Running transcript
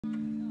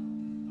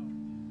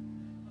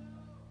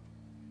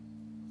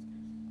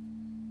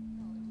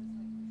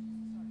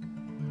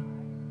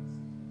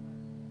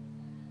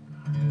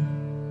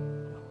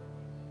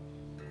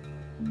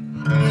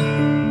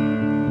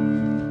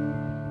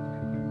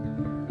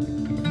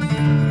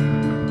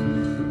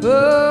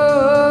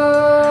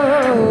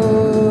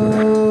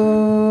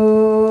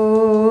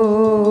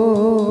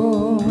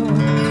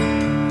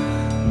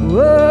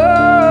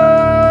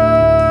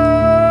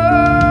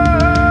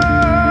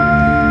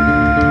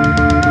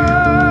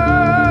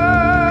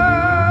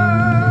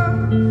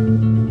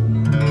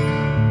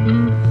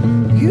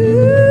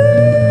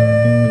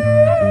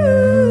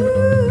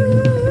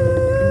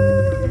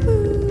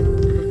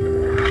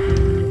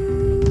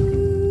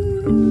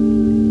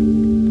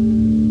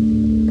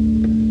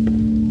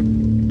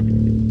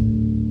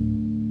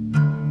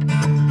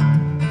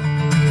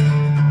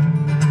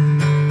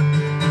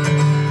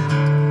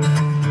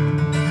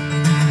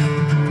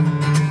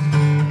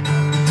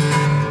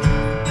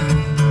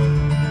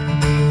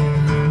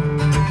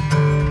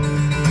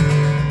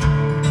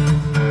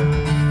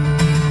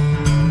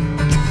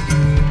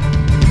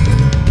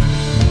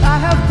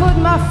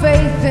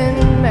Faith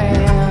in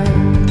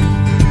man,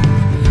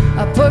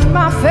 I put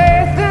my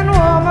faith in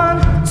woman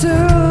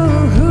too.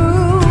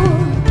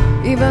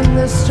 Even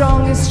the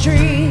strongest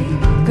tree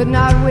could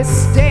not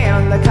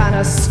withstand the kind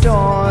of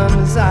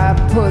storms I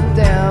put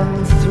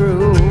them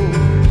through.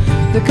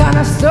 The kind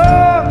of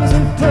storms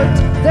we put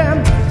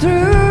them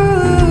through.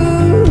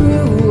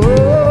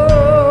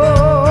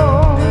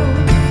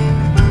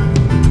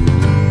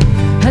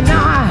 And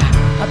now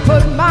I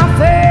put my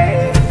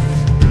faith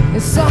in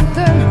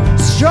something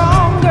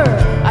stronger.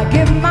 I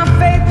give my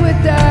faith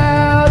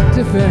without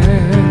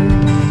defense.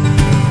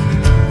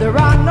 There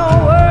are no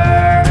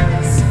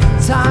words,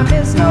 time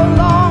is no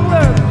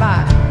longer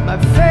my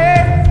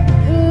faith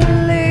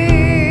lives.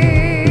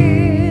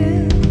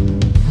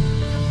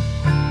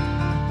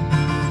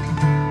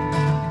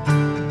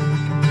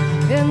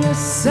 In the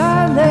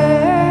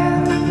silence,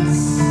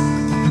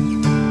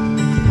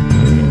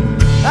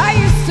 I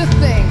used to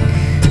think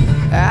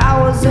I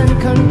was in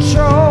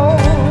control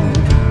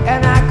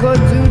and I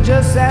could do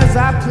just as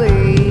I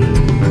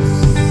pleased.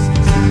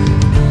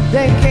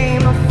 Then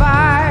came a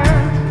fire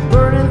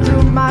burning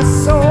through my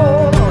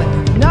soul. Oh,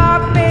 it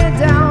knocked me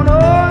down,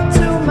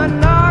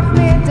 knocked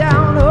me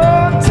down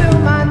onto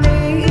my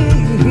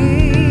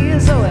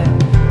knees. Oh, it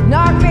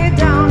knocked me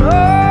down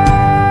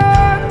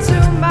onto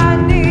my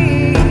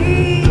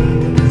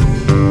knees.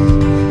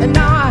 And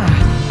now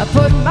I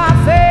put my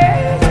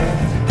faith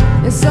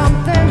in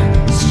something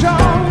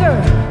stronger.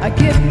 I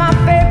give my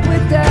faith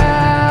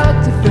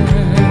without defense.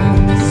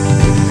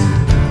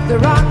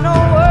 There are no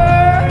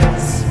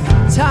words,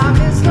 time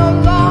is no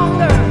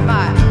longer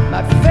my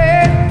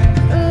faith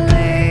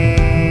lives.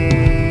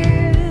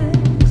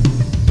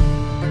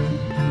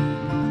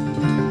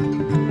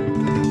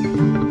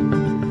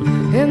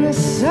 In the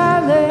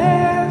silence,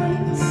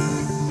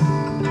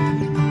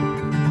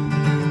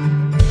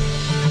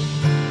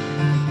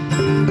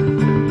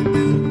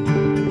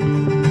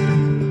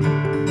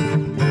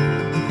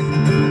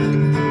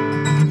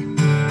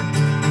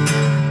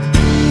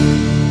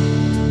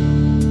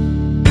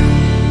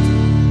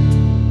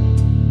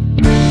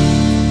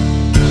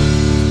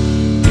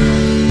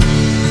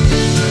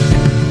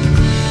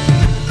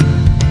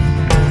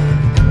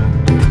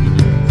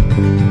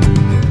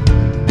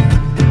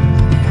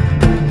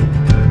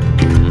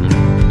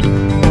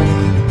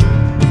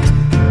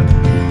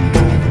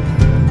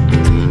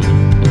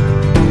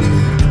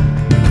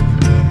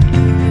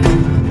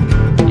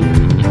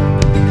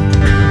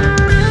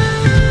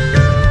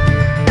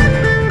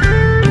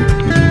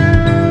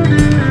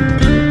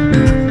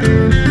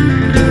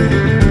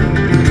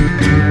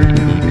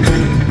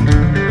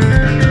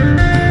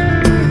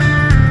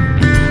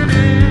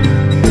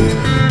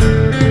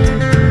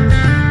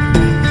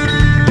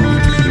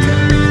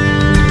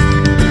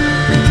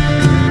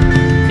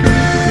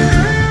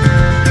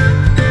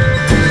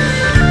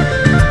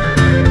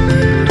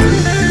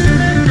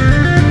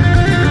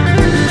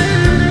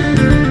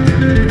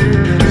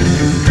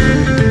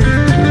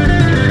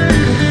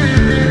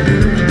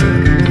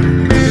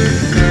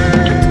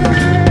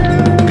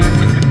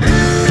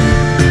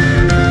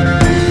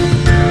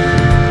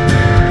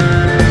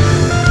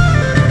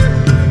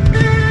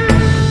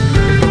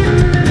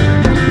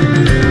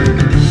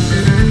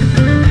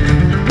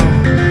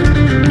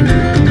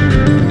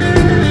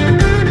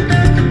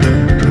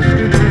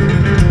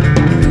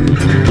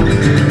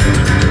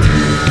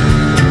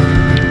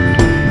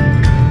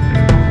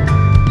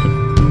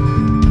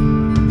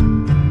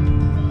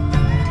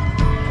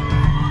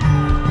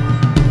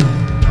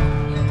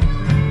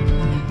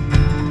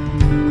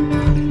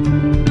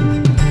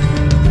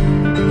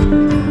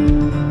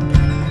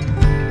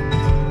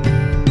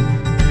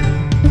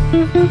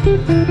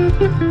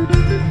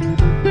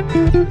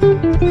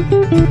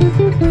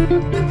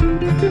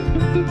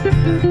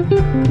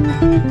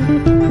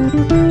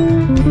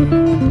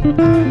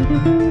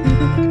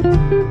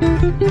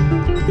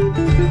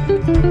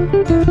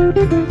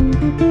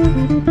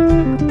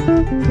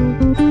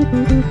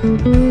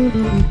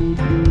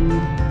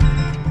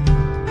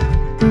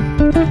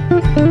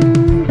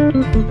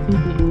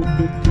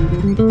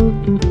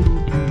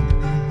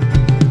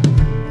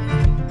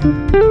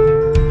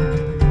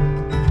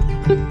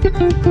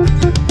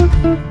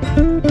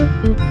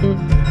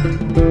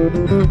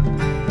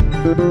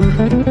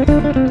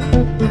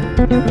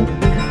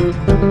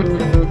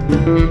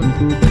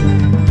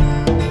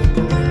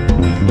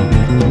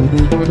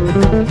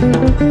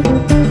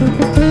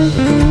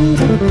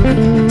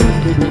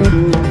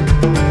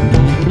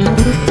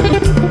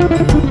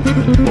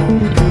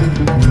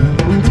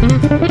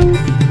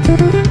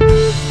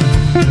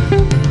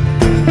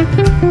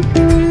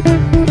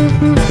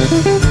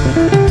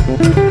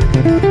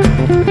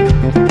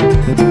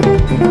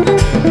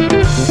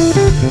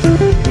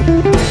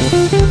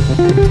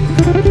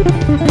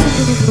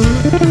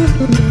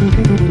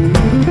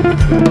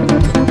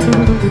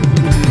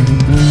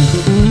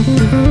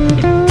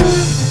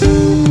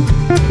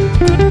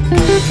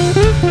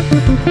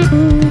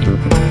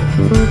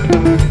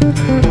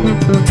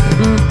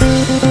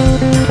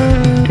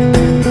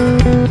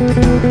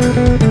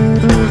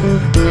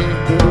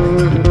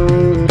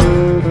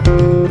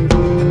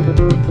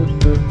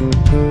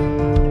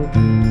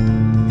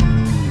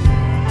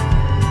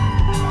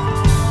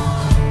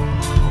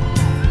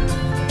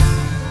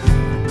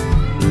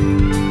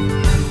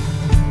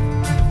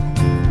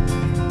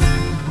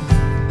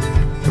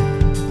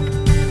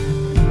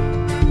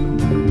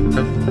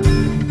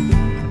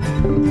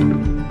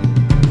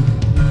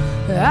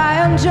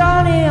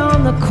 Johnny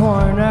on the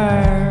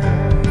corner.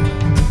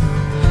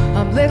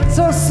 I'm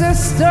little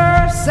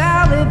sister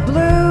Sally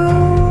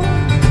Blue.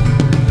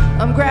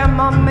 I'm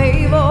Grandma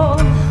Mabel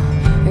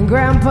and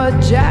Grandpa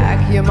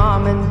Jack, your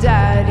mom and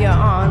dad, your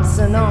aunts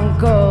and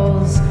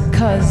uncles,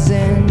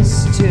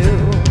 cousins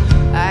too.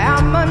 I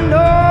am an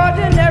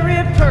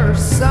ordinary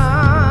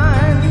person